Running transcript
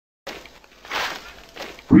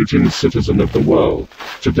Greetings, citizen of the world.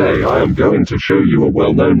 Today I am going to show you a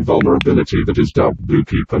well-known vulnerability that is dubbed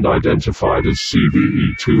Bluekeep and identified as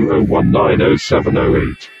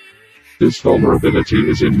CVE-2019-0708. This vulnerability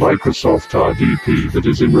is in Microsoft RDP, that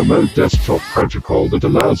is in Remote Desktop Protocol, that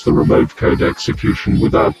allows the remote code execution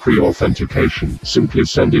without pre-authentication, simply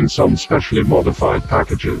sending some specially modified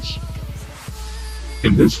packages.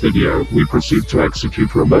 In this video, we proceed to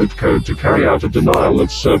execute remote code to carry out a denial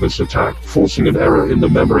of service attack, forcing an error in the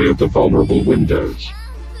memory of the vulnerable Windows.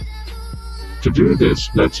 To do this,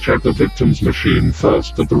 let's check the victim's machine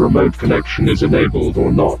first that the remote connection is enabled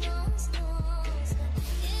or not.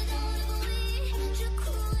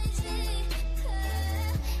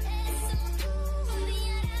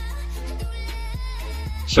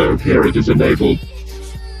 So here it is enabled.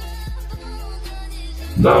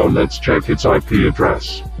 Now let's check its IP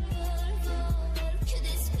address.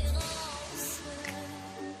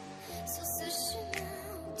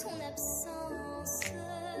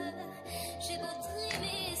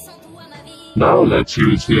 Now let's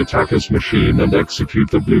use the attacker's machine and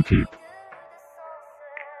execute the Bluekeep.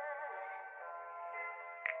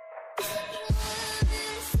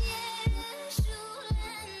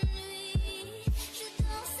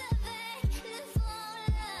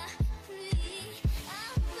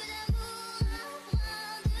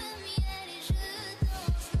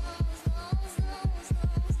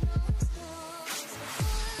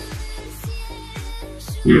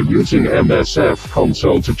 We are using MSF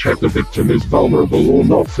console to check the victim is vulnerable or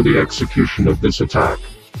not for the execution of this attack.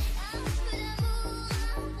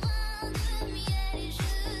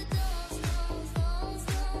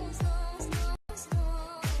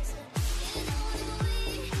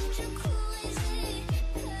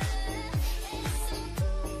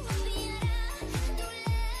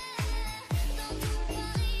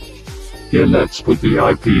 Here let's put the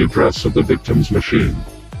IP address of the victim's machine.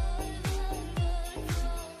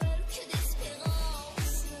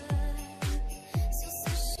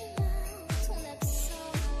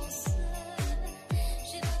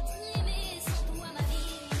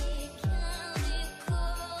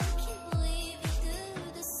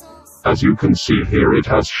 As you can see here, it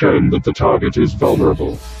has shown that the target is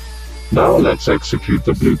vulnerable. Now let's execute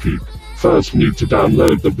the Bluekeep. First need to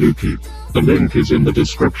download the Bluekeep. The link is in the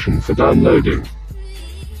description for downloading.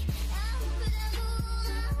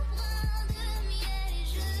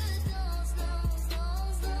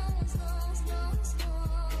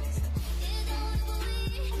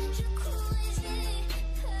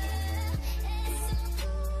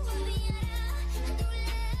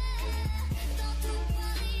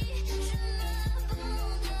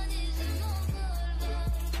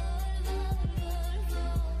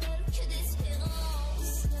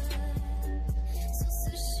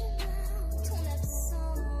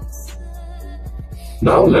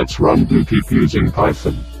 Now let's run Bluekeep using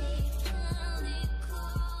Python.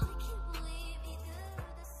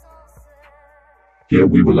 Here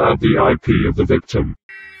we will add the IP of the victim.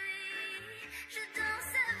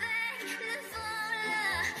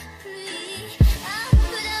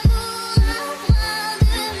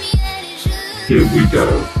 Here we go.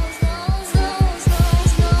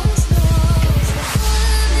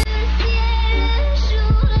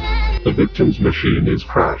 The victim's machine is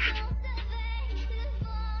crashed.